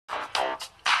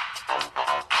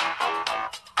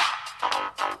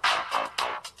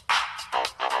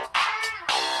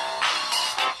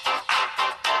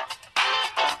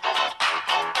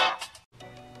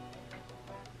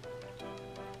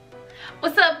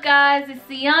up, guys? It's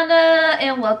Kianna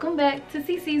and welcome back to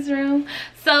CC's room.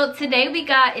 So today we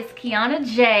got it's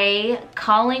KiannaJay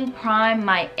calling Prime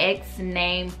my ex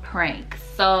name prank.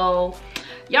 So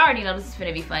y'all already know this is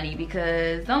gonna be funny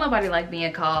because don't nobody like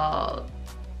being called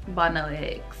by no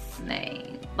ex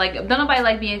name. Like, don't nobody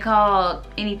like being called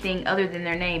anything other than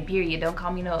their name, period. Don't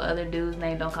call me no other dude's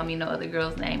name, don't call me no other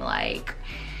girl's name. Like,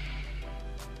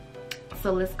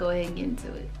 so let's go ahead and get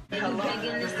into it.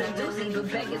 Begging is seducing,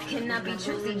 but beggars cannot be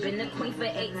choosy. Been a queen for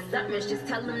 8 summers, just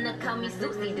tell them to call me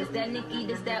Susie. This that Nikki,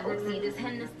 this that Oopsie, this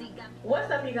Hennessy got me. What's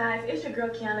up, you guys? It's your girl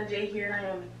KiannaJay here, and I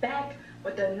am back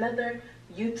with another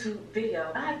YouTube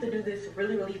video. I have to do this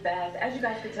really fast. As you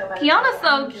guys can tell by the Kiana's so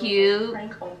I'm cute. doing a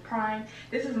prank on Prime.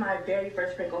 This is my very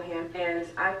first prank on him, and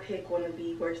I pick one of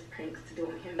the worst pranks to do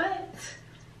on him. But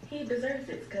he deserves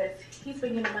it because he's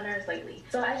been getting on my nerves lately.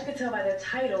 So as you can tell by the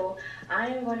title, I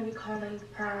am going to be calling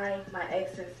Prime my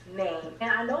ex's name.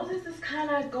 And I know this is kind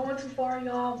of going too far,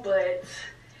 y'all, but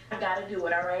I gotta do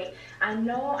it, alright? I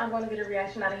know I'm going to get a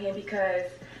reaction out of him because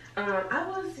I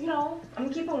was, you know, I'm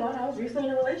gonna keep it one. I was recently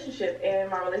in a relationship, and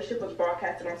my relationship was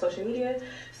broadcasted on social media.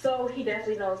 So he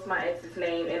definitely knows my ex's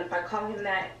name, and if I call him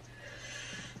that,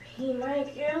 he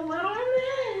might get a little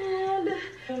mad.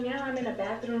 And now I'm in the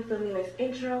bathroom filming this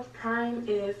intro. Prime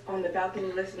is on the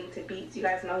balcony listening to beats. You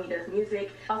guys know he does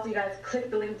music. Also, you guys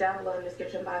click the link down below in the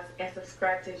description box and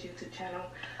subscribe to his YouTube channel.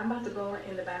 I'm about to go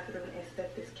in the bathroom and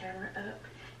set this camera up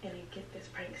and then get this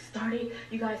prank started.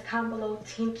 You guys comment below,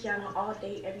 Team Kianna all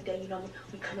day, every day. You know me,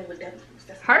 we come in with devil fruits.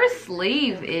 That's Her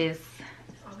sleeve is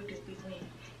all we do, we win.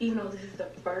 Even though this is the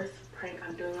first prank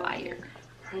I'm doing on here,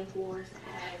 Prank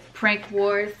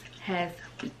Wars has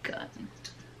begun.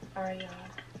 Alright, y'all.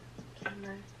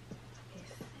 Camera is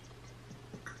set.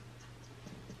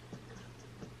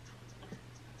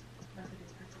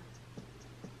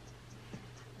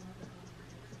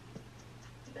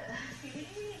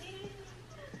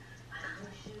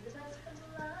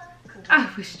 I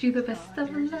wish you the best of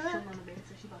luck.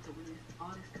 She about to witness all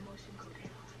this commotion go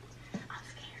down. I'm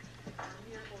scared. I'm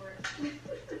here for it.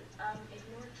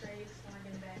 Ignore Trey's song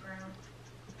in the background.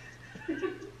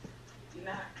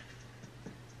 Not.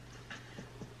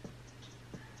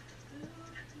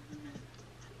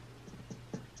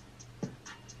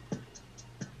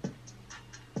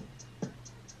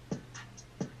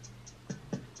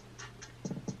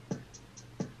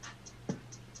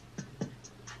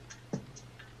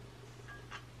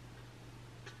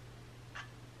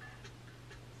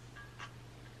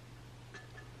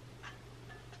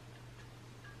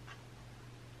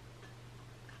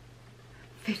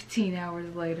 $15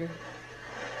 hours later.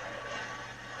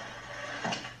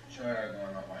 Sure, I got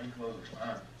going on. Why you close the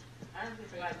line? I don't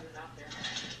think I do it out there.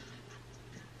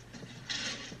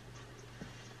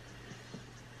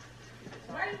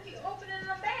 Why do you keep opening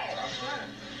them bags?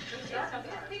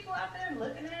 There's people out there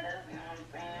looking at us, you know what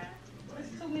I'm saying?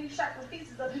 There's too many sharp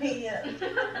pieces of me up.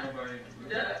 Nobody.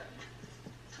 Yeah.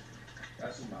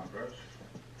 That's in my brush.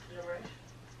 Your brush?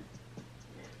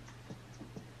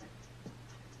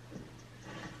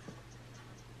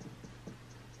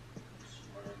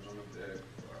 Swerves on the bed.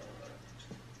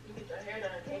 You get your hair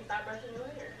done, can't stop brushing your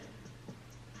hair.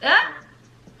 Ah!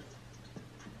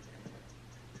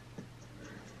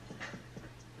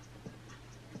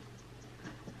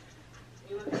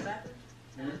 You look in the bathroom?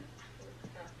 Hmm?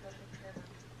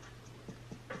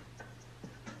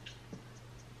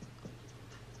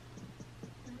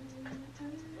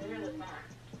 Your hair looks fine.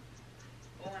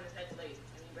 I want to take a late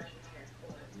and you brush your hair. Go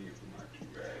ahead. Need to put my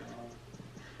do-rag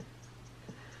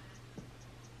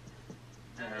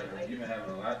on. You've been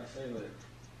having a lot to say lately.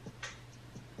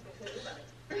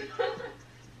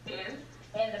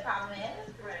 And the problem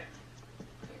is, Right.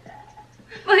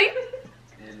 Like,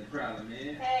 And the problem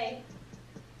is, hey,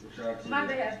 what y'all two my is?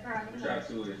 bad problem. What y'all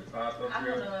two is a pop-up I'm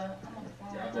here? on the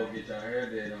phone. Y'all both get y'all hair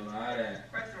did, don't know how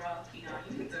that. First of all, Keon,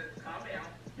 you need to calm down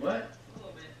What? a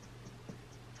little bit.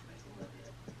 Just a little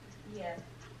bit. Yeah.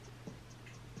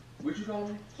 What you call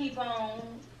me? Keep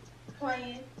on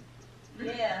playing.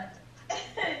 Yeah.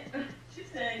 She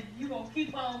said, you gonna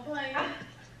keep on playing? I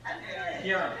said,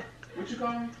 Kiana, what you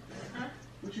call me? Huh?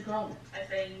 What you call me? I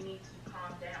say you need to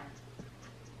calm down.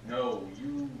 No,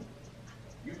 you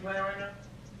playing right now?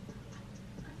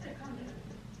 I said calm down.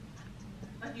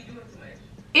 Like you doing too much.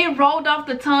 it rolled off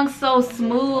the tongue so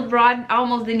smooth, bro. I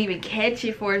almost didn't even catch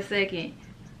it for a second.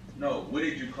 No, what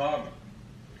did you call me?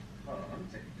 Hold on, let me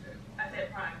take that. I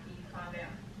said Prime, can you calm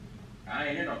down? I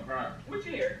ain't hear no Prime. What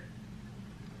you hear?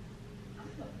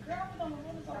 girl, we don't know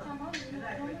what's gonna come on.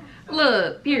 Exactly.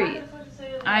 Look, period.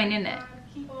 I ain't in that.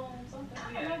 Keep on something.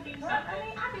 Yeah, I mean,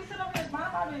 I be sitting over here,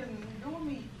 my body is doing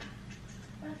me.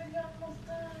 I think almost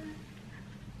done.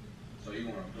 So you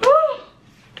wanna Woo!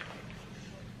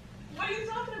 What are you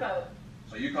talking about?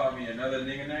 So you call me another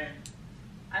nigga name?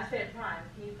 I said prime.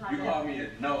 Can you calm You down? call me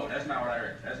no, that's not what I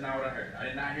heard. That's not what I heard. I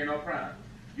did not hear no prime.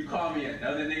 You call me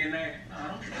another nigga name? Nah, I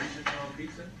don't research on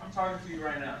pizza. I'm talking to you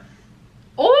right now.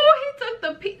 Oh, he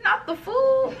took the not the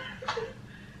food.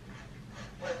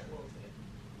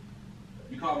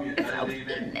 You call me It's another I was nigga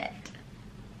eating name? that.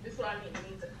 This is what I mean.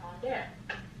 You need to calm down.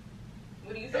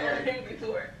 What are you so angry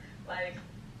for? Like,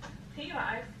 can you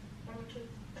ice?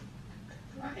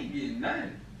 I ain't getting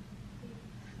nothing.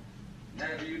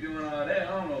 After you doing all that,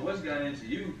 I don't know what's gotten into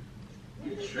you.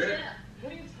 You tripping.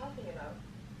 What are you talking about?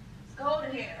 It's cold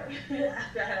in here.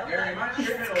 Harry, my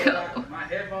tripping or my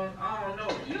headphones? I don't know.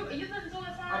 You listen to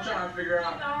a song? I'm trying to figure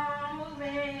out. Keep on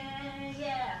moving.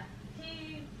 Yeah.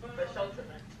 Keep for show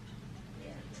tripping.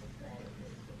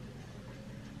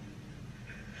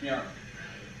 Kiana,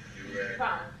 you ready?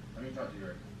 Fine. Let me talk to you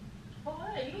right. For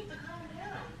what? You need to calm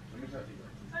down. Let me talk to you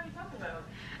right. What are you talking about?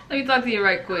 Let me talk to you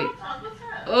right quick. What's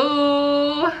up?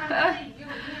 Oh.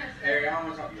 Harry, I don't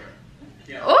want to talk to you right.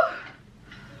 Kiana, Oh.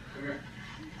 come here.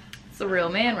 It's a real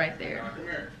man right there. Kiana, come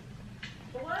here.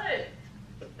 For what?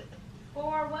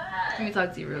 For what? Let me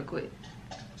talk to you real quick.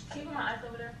 Can you put my ice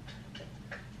over there?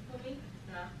 For me?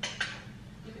 No.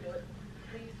 You can do it.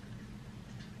 Please.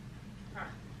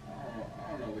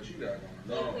 I don't know what you got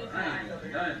going on. No, I ain't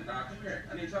doing nothing. Nah, come here.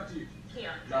 I need to talk to you.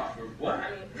 Keon. Nah, for what?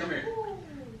 Come here.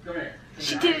 Come here.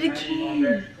 She did it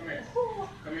again. Come here.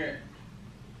 Come here.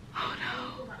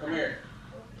 Oh Come here.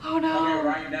 no. Oh Come here no.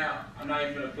 right now. I'm not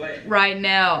even gonna play. Right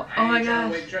now. Oh I my ain't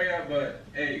trying to gosh. wake Trey up, but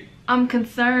hey, I'm please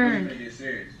concerned. make it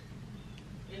serious.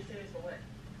 You're serious for what?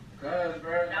 Cause,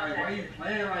 bro, like, why you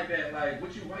playing like that? Like,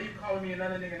 why you calling me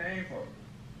another nigga name for?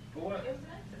 For what? It was an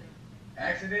accident.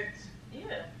 Accidents?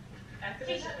 Yeah.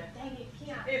 Accident. Dang it,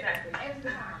 Keon. Exactly. Every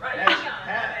time. Right. That's Keon.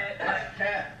 cat. That's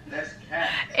cat. That's cat.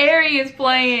 Ari is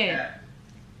playing. Cat.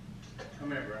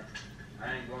 Come here, bro.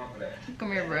 I ain't going for that.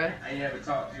 Come here, bruh. I ain't ever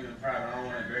talked to you in private. I don't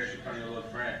want to embarrass you in front of your little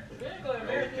friend. We're gonna go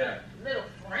embarrass Okay. your little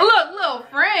friend. Look, little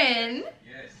friend.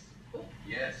 Yes.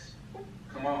 Yes.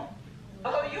 Come on.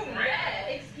 Oh, you mad?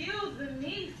 Excuse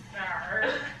me,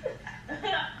 sir.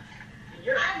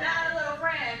 I'm not a little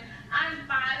friend. I'm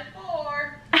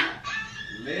 5'4".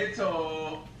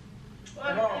 Little. Well,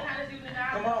 Come on. how to do the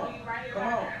job Come for on. you right here, Come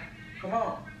right on. Come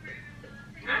on.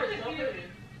 now. I'm confused.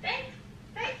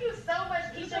 Thank you so much,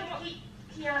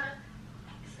 Kiana.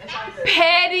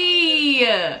 Petty.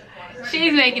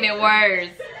 She's making it worse.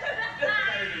 That's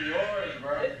not even yours,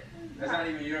 bro. That's not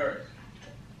even yours.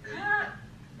 That's not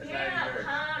even yours.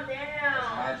 Calm That's down.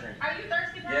 my drink. Are you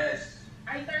thirsty, bro? Yes.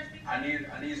 Are you thirsty?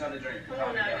 I need something to drink. Come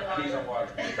on now, I need some water.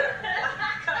 Calm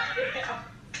down.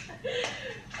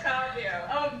 Calm down.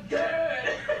 I'm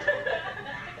good.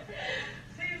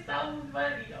 She's so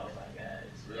funny. Oh my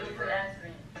gosh. Really, It was bro? an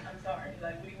accident. I'm sorry.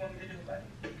 Like, what do you want me to do about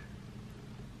it?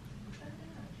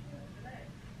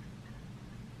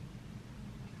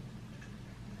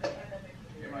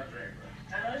 Get my drink,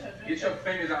 bro. I know it's your drink. Get your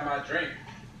fingers out my drink.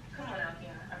 Come on now,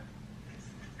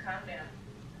 Kiana. Calm down.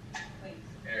 Please.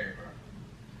 Hey, bro.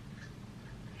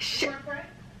 Shit. You want to pray?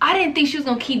 I didn't think she was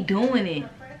gonna keep doing You it.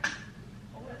 want to pray?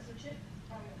 Or what? Some chips?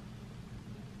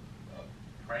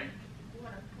 Prank. You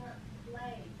want to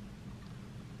play?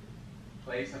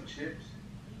 Play some chips.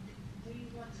 Do you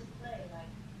want to play?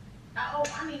 Like, oh,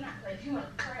 I mean not play. You want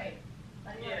to pray?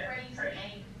 Like you want to pray? You say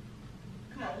angry.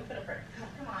 Come on, we finna pray.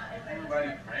 Come on, Everybody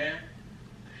praying.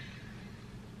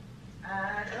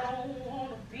 I don't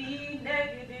want to be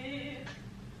negative.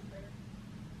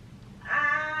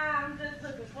 I'm just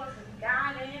looking for some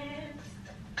guidance.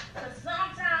 Cause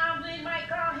sometimes we might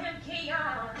call him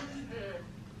Keon.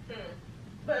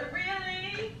 But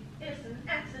really, it's an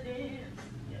accident.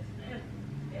 Yes, ma'am.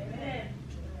 Amen.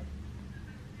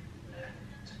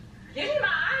 Give me my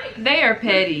eyes. They are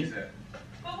petty. What's that?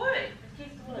 For what? Keys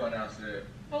to Going what? downstairs.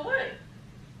 For what?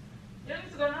 You don't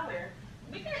need to go nowhere.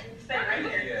 We can stay right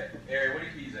here. Yeah. Harry, where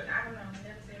the keys at? I don't know.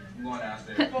 Never seen him. I'm going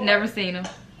downstairs. Never seen him.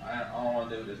 I don't want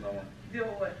to deal with this no more. Deal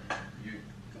with what? You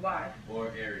Why?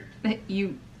 or Harry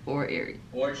You or Ari.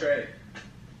 or Trey,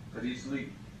 cause he's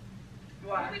asleep.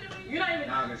 Why? You're not even.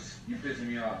 Nah, cause you pissing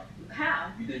me off.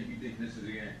 How? You think this is a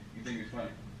game? You think it's funny?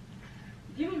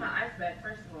 Give me my ice back,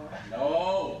 first of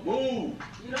all. No, move.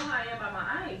 You know how I am about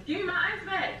my ice. Give me my ice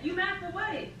back. You mad for what?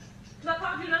 Cause I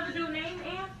called you another dude name,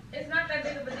 and it's not that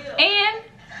big of a deal.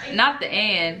 And not the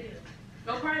and.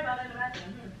 Go cry about it in the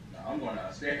bathroom. Nah, I'm going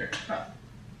downstairs.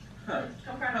 Come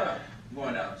cry about it. I'm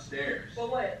going downstairs. For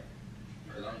what?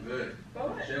 Cause I'm good. For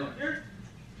what? I'm chilling. You're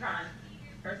trying.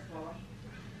 First of all,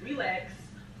 relax.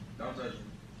 Don't touch me.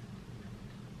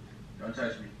 Don't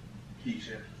touch me.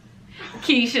 Keisha.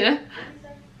 Keisha.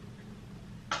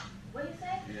 What you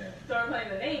say? Yeah. Start playing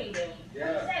the naming game.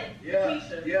 Yeah. What you say? Yeah.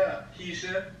 Keisha. Yeah.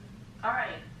 Keisha. Alright.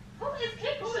 Who is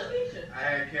Keisha? Who is Keisha? I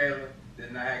had Kayla,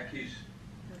 then I had Keisha.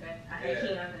 Okay. I had Yeah.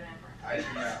 Keon under that I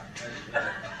just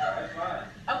That's fine.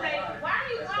 Okay, why are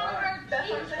you That's calling fine. her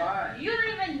That's Keisha? fine. You don't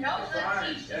even know That's the fine.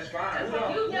 Keisha. That's fine. That's Hold on.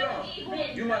 fine. You Hold don't on.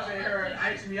 even You must know ain't heard the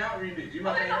Ice Me Out remix. You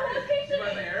must Okay, ain't so heard who it. is Keisha? You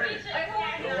must ain't heard it. Keisha.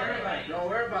 Don't worry about it. Don't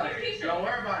worry about it. Keisha. Don't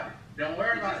worry about it. Don't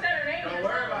worry about You said her it. name. Don't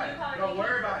worry about it. Don't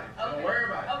worry about it. Don't worry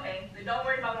about it. Okay. Then don't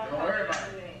worry about what I'm Don't worry about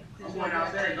it. I'm going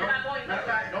downstairs. You're not going Matter of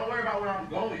fact, don't worry about where I'm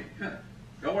going.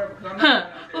 Don't worry because I'm Huh.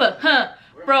 not going Look, downstairs.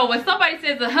 huh. Bro, when somebody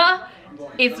says a huh, I'm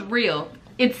going it's somewhere. real.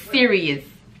 It's serious.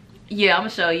 Yeah, I'm gonna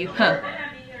show you. Huh.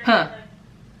 Huh.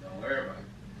 Don't worry about it.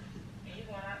 And you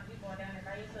going down there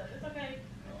by yourself. It's okay.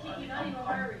 No, Kiki, don't even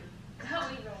worry.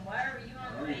 Don't even worry. You know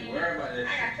what Don't I'm even saying? worry about I that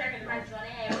got shit. tracking devices on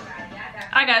everybody.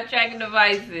 I got tracking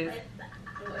devices.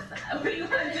 What you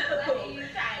want to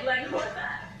do? Like, what's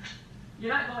that?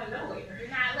 You're not going nowhere. You're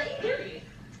not late. Period.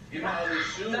 Get my other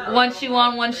shoe. One shoe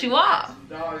on, one shoe off. Some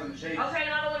dogs and shakes. Okay,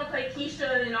 and I don't want to play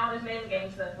Keisha and all this name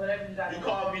game stuff. Whatever you got. You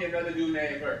called me another dude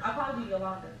name first. I called you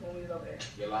Yolanda when we was over there.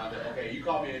 Yolanda. Okay, you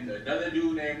called me another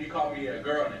dude name. You called me a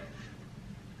girl name.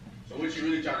 So what you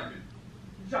really trying to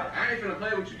do? I ain't finna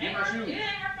play with you. Get my shoes. You didn't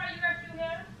have fun. You got two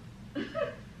hair.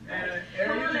 Man, Come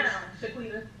Aaron, on you now, just...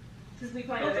 Shaquita. Since we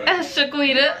playing Don't the touch game.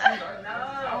 Shaquita.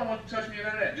 I don't want you to touch me or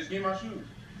none of that. Just give me my shoes.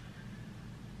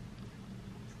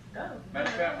 Go. Matter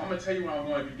of fact, I'm gonna tell you where I'm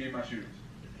going if you give me my shoes.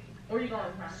 Where you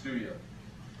going, Prime? Studio.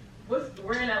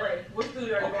 We're in LA. What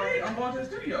studio are you Okay, going I'm going to the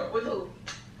studio. to? With who?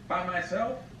 By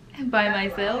myself. By I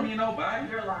myself. don't need nobody.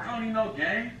 You're lying. I don't need no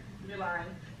gang. You're lying.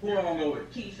 Who am I gonna go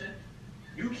with? Keisha.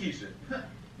 You, Keisha.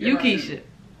 You, Get my shoes. Keisha.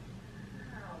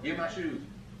 Get my shoes.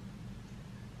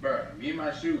 Bruh, get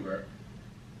my shoe, bruh.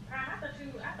 Prime, I thought you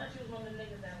was one of the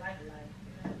niggas that like life.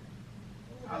 You know?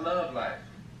 I love life.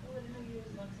 Who would have knew you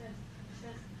was gonna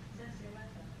test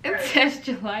your life out? Test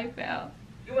your life out.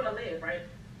 You want to live, right?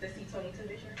 The C22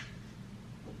 this year?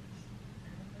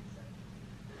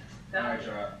 Alright,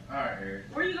 y'all. Alright, Harry.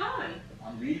 Where are you going?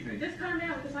 I'm leaving. Just calm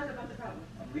down. We can talk about the problem.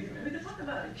 I'm We leaving. can talk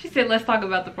about it. She said, let's talk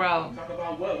about the problem. Talk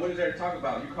about what? What is there to talk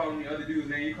about? You calling me other dudes'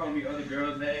 names, you calling me other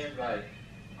girls' names. Like,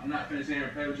 I'm not finna sit here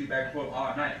and play with you back and forth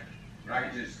all night. But I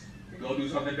can just go do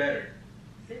something better.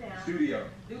 Sit down. Studio.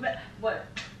 Do that. What?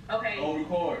 Okay. Go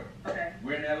record. Okay.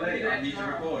 We're in You do LA. that I need to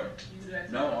tomorrow. record. You can do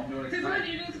that No, tomorrow. I'm doing it Since when tonight.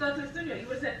 do you need to go to the studio? You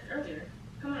would have said earlier.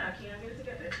 Come on now, Kian. Get it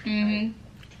together. Mm-hmm.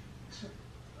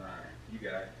 Alright, you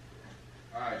got it.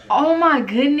 Alright, y'all. Oh my Hit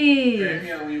goodness.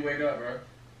 me up when you wake up, bro.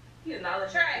 He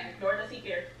acknowledged Trey. you, nor does he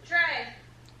care. Trey.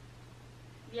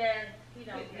 Yeah, he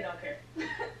don't He care. don't care.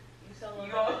 You solo.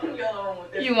 You alone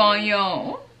with this. You on your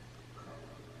own.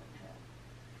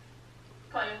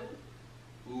 Call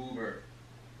you Uber.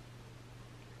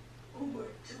 Uber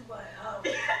to my house.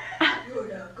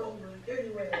 You're not going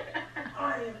anywhere.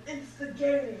 I am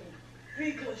instigating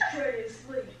because Trey is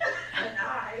asleep and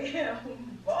I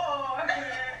am bored.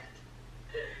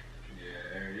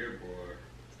 Yeah, Harry, you're bored.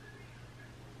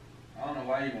 I don't know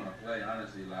why you want to play,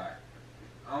 honestly. Like,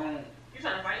 I don't. You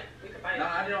trying to fight? We can fight. Nah,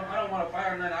 I don't want to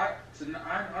fight or nothing.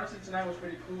 Honestly, tonight was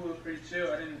pretty cool. It was pretty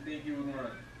chill. I didn't think you were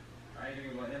gonna. I didn't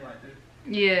think you were gonna end like this.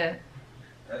 Yeah.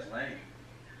 That's lame.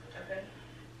 Okay.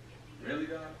 Really,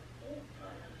 dog?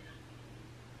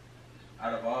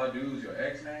 Out of all dudes, your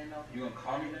ex name though? You gonna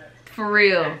call me that? For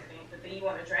real. Accident, but then you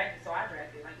want to drag it, so I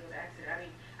dragged it like it was an accident. I mean,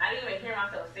 I didn't even hear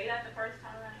myself say that the first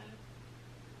time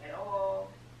at all.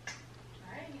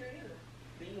 I ain't hear you.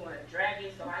 Then you want to drag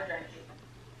it, so I dragged it.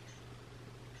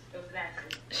 It was an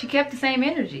accident. She kept the same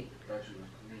energy. Thought you was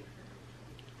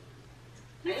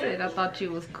cool. She said, I thought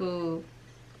you was cool.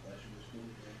 Thought you was cool,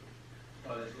 man.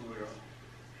 Oh, that's cool, girl.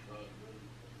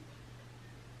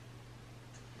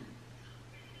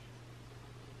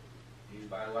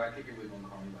 Anybody who I kick it with gonna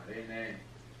call me by their name.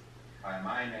 By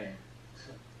my name.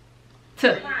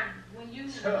 Tuh. Fine. When you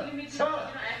meet people, you Tuh. don't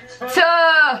ask me.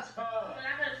 Tuh. When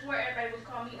I could have swore everybody was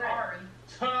calling me Ari.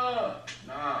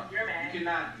 Nah, You're mad. you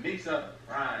cannot mix up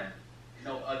Ryan.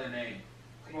 No other name.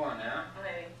 Come on now.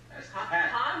 Okay. That's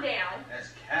cat. Calm down. That's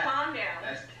cat. Calm down.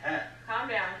 That's cat. Calm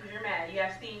down, because you're mad. You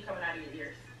have steam coming out of your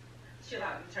ears. Chill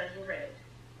out. You turn red.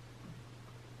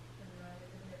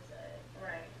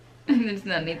 Right. There's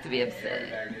no need to be Harry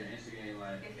upset. back there instigating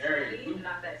like, It's Harry, really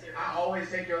not that serious. I always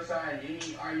take your side in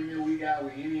any argument we got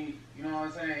with any, you know what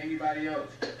I'm saying, anybody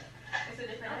else. It's a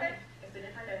different day. It's a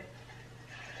different day.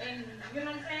 And you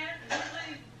know what I'm saying?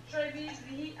 Usually, Trey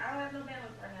B, I don't have no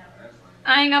balance right now. That's lame.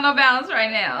 I ain't got no balance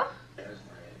right now. That's lame.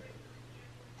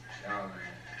 Y'all lame.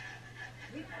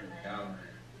 We not lame. Y'all lame.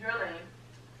 You're lame.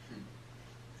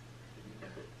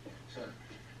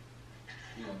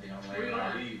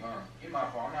 me my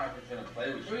phone. I'm not even finna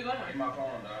play with you. Where you going? Give me my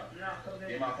phone, dog. No, come Give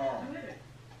me my phone.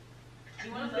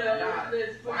 You want to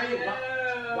Why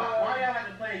y'all like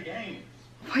to play games?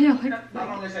 Why y'all like How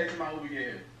long it take to my Uber get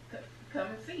here? come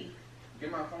and see?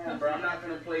 Get my phone, bro. I'm not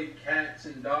finna play cats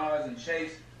and dogs and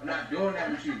chase. I'm not doing that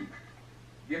with you.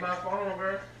 Get my phone,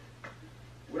 bro.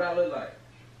 What I look like?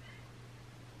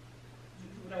 You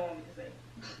don't want me to say.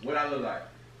 What I look like?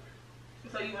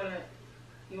 So you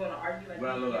wanna argue like What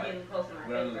I look you're like? getting close to my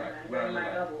What I face look right like? now. You're in my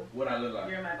bubble. What I look like?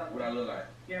 You're in my bubble. What I look like?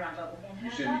 You're in my bubble. You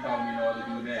shouldn't be calling me no other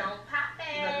dude name. Don't pop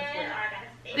it. You better swear. I gotta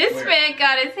stay. This man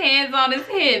got his hands on his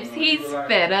hips. He's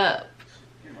fed up.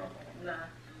 Give my phone. Nah.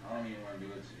 I don't even want to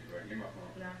do it to you, bro. Give my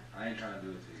phone. Nah. I ain't trying to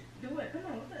do it to you. Do it. Come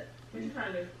on. What's up? What you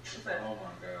trying to do? What's up? Oh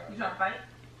my god. You trying to fight?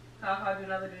 I'll call you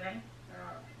another name.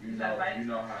 You You trying to fight?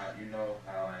 know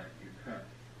how I am.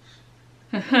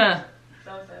 So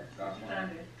what's up? Stop What you playing. trying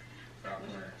to do? Stop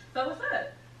playing. So what's up?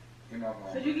 Give my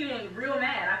phone. So you getting real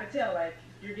mad. I can tell, like,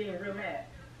 you're getting real mad.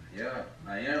 Yeah,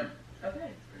 I am.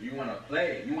 Okay. You want to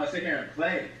play. You want to sit here and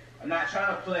play. I'm not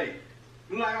trying to play.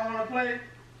 You like I want to play?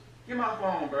 Give my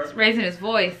phone, bro. He's raising his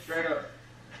voice. Straight up.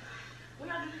 When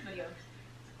y'all do this video?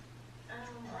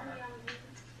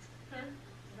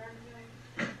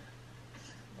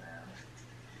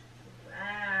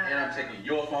 Wow. And I'm taking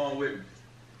your phone with me.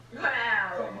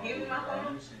 Wow. Give me my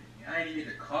phone. I ain't even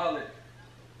get to call it.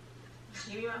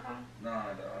 Give me my phone. Nah,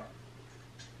 dog.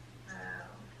 Wow.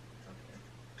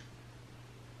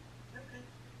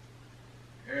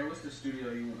 Okay. Hey, what's the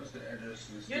studio you want? What's the address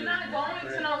to the studio? You're not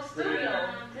going to no studio.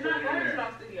 You're not going to no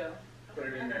studio. Put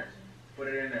it in there. Put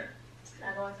it in there.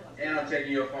 Not going to no studio. And I'm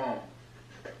taking your phone.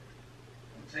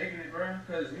 I'm taking it, bro,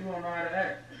 because you don't know how to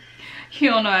act. You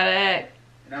don't know how to act.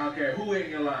 And I don't care who in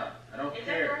your line. I don't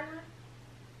care.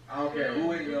 I don't care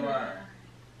who in your line.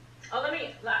 Oh, let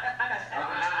me. I got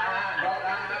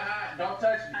that. Don't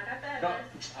touch me. I got that.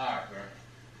 Don't. Alright, bro.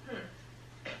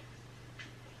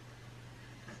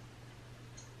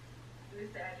 This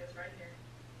is the address right here.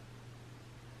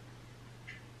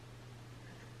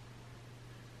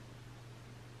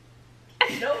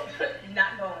 Nope,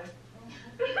 not going.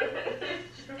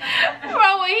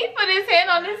 Bro, when he put his hand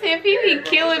on his hip, he be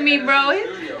killing me, bro.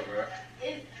 Studio, bro.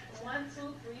 It's 1, 2,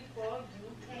 3, 4. You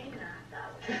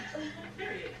cannot.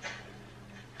 Period.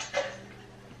 I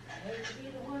hate to be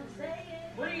the one to say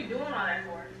it. What are you doing all that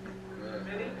for? Good.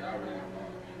 Really? Y'all really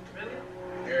Really?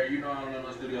 Harry, you know I don't know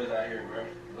no studios out here, bro.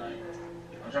 Like,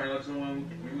 I'm trying to go to the one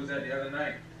we was at the other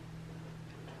night.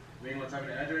 We ain't gonna tell me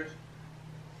the address?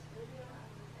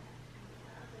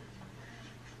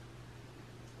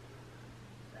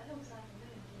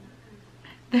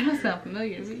 That don't sound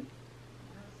familiar to me.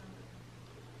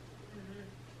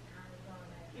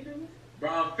 Bro,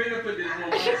 I'm finna put this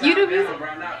one You do down, bro.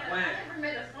 I'm not playing.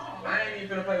 I ain't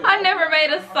even finna play with I never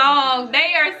made a song.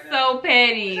 They are so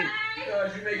petty.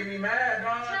 Because you making me mad,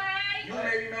 dog. You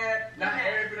make me mad. Not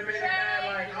Harry finna make me mad.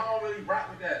 Like, I don't really rock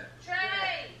with that.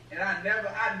 And I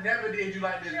never did you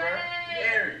like this, bro.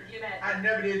 Harry, I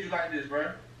never did you like this,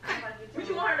 bro. But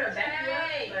you want her to back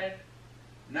you up? Like,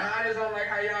 Nah, I just don't like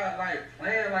how y'all like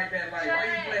playing like that. Like, why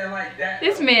you playing like that?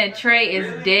 This man Trey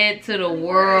is dead to the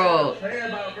world. Playing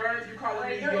about, bro. You calling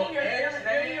me you're your in your ex feelings.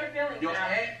 You're in name? your feelings. Your now.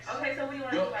 ex? Okay, so what do you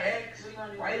want to do? Your about it? ex? What do you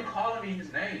want to do? Why you calling me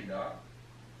his name, dog?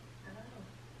 I don't know.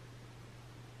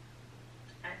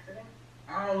 Accident. I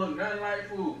don't look nothing like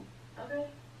food. Okay.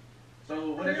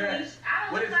 So what is that? I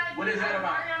What was is like, what is that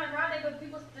about? Ariana Grande, but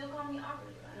people still call me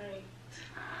ugly. Right.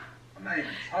 I'm not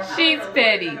even talking. She's about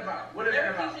petty. What is that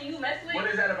Whatever about? teacher you mess with, What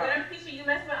is that about? whatever teacher you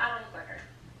mess with, I don't look like her.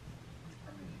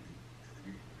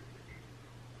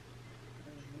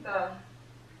 So,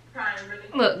 crying really.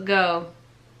 Look, go.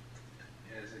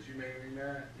 Yeah, since you making me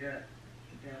mad, yeah,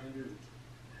 you kinda do.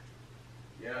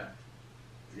 Yeah.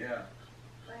 Yeah.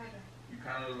 What happened? You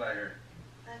kinda look like her.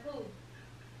 Like who?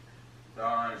 In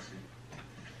all honesty.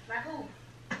 Like who?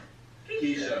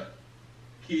 Keisha.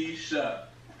 Keisha.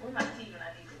 Where's my teeth when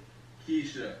I need it?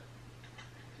 Keisha.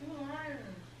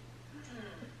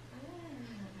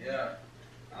 Yeah.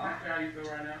 I don't care how you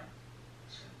feel right now.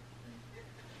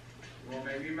 You wanna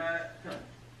make me mad?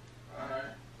 Alright.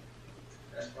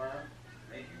 That's fine.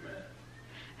 Make you mad.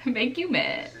 Make you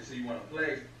mad. So you wanna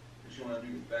play, but you wanna do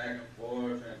back and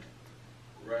forth and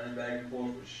running back and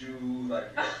forth with shoes like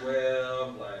you're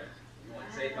 12, like you wanna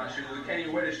take my shoes. You can't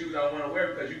even wear the shoes I wanna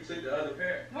wear because you took the other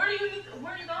pair. Where are you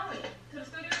going? To the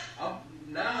studio?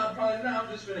 Nah, probably not.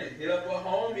 I'm just gonna hit up a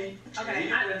homie. Okay,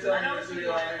 He I finna know tell me what the you studio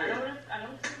want. out I here. know what you want.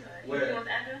 Where? You want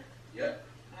the address? Yep.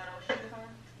 You want to know what street it's on?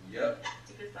 Yep.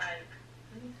 If it's like,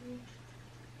 let me see.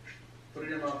 Put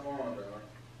it in my phone, dog.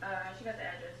 She got the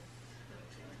address. Let me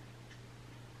see.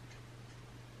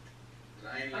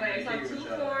 Okay, so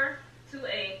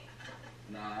 2428.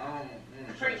 Nah, I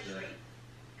don't Prank trust that. Street.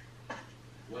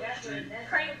 What That's street? it.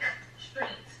 Prank Street.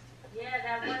 Yeah,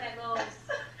 that one that goes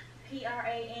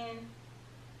P-R-A-N-K.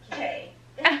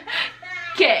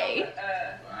 K.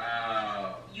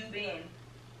 Wow. You been.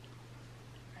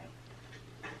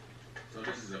 So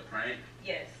this is a prank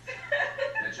Yes.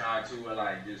 that y'all two are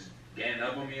like just getting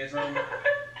up on me or something?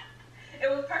 It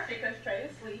was perfect because Trey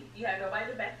is asleep. You had nobody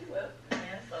to back you up.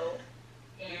 Yeah, so.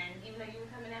 And even though you were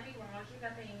coming at me wrong, you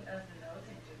got paying us no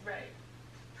attention. Right.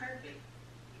 Perfect.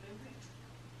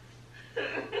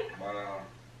 But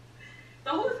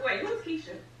So who's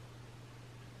Keisha?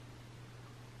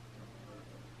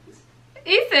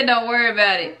 He said don't worry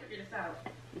about it. Figure this out.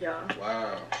 Yeah.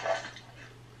 wow.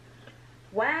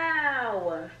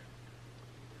 Wow.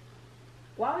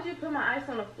 Why would you put my ice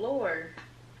on the floor?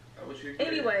 That what you get.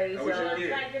 Anyways, that what y'all. you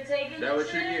get. That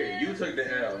what you get. You took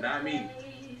the L, not me.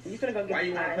 You finna go get Why me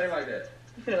you some wanna ice. play like that?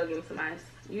 You finna go get me some ice.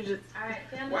 You just. Alright,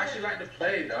 family. Why she like to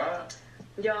play, dog?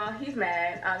 Y'all, he's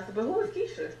mad, obviously. But who is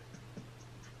Keisha?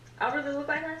 I really look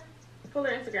like her? Pull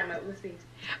her Instagram up. Let's see.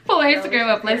 Pull her Instagram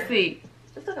up. Let's see.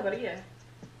 Let's talk about it, yeah.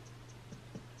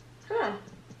 Come on.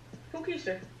 Who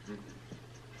Keisha?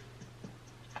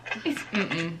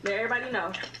 Mm-mm. Let everybody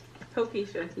know. Who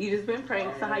Keisha? You just been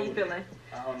pranked, so how you feeling?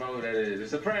 I don't know who that is.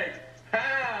 It's a prank.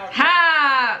 Ha!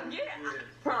 Ha! Yeah.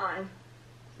 Prime.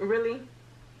 Really?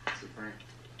 It's a prank.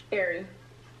 Airy.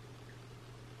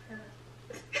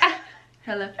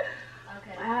 Hello.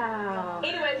 Okay. Wow.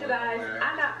 Anyways, you guys,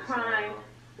 I got Prime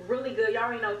really good. Y'all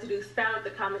already know what to do. Spam up the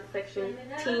comment section.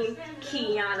 Team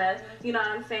Kianna. You know what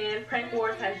I'm saying? Prank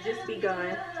Wars has just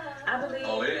begun. I believe.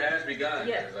 Oh, it has begun.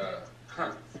 Yeah.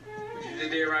 'Cause, what you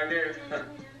just did right there,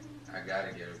 I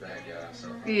gotta give it back, y'all. So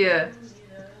Yeah.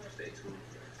 stay tuned.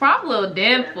 Prime little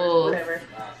dimples. Whatever.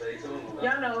 Stay tuned.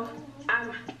 Y'all know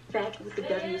I'm back with the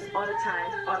W's all the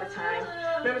time.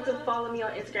 Remember to follow me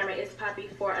on Instagram at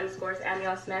itspoppy4_. Add me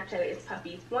on Snapchat at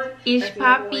itspoppy1. Ish That's the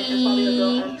number one. And follow your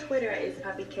girl Poppy. on Twitter at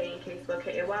itspoppyk and K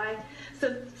K A Y.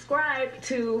 Subscribe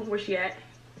to where she at?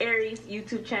 Aries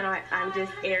YouTube channel at I'm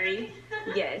Just Airy.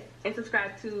 Yes, and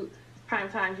subscribe to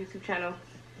Primetime's YouTube channel.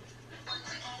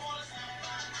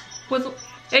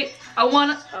 Hey, I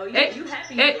wanna. Oh, you, Hey, you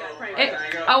happy? hey, You got Prime hey,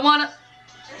 Time. I wanna.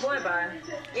 Boy, bye.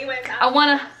 Anyways, I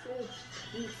wanna.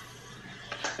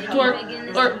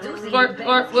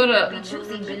 Twerk, what up?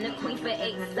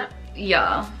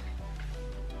 Y'all.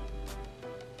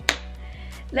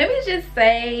 Let me just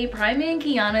say, Prime and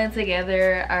Kianna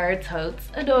together are totes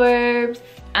adorbs.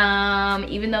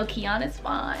 Even though Kianna's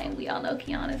fine, we all know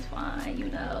Kianna's fine. You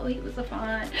know, he was a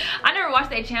fine. I never watched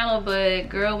that channel, but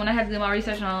girl, when I had to do my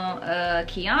research on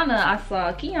Kianna, I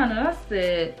saw Kianna and I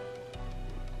said,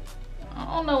 I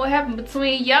don't know what happened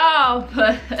between y'all,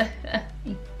 but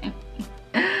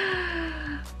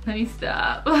let me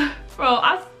stop. Bro,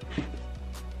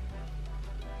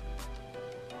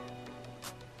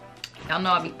 y'all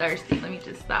know I be thirsty. Let me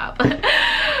just stop.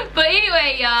 But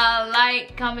anyway, y'all,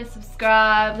 like, comment,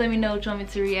 subscribe. Let me know what you want me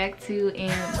to react to,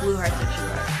 and blue hearts if you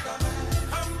are.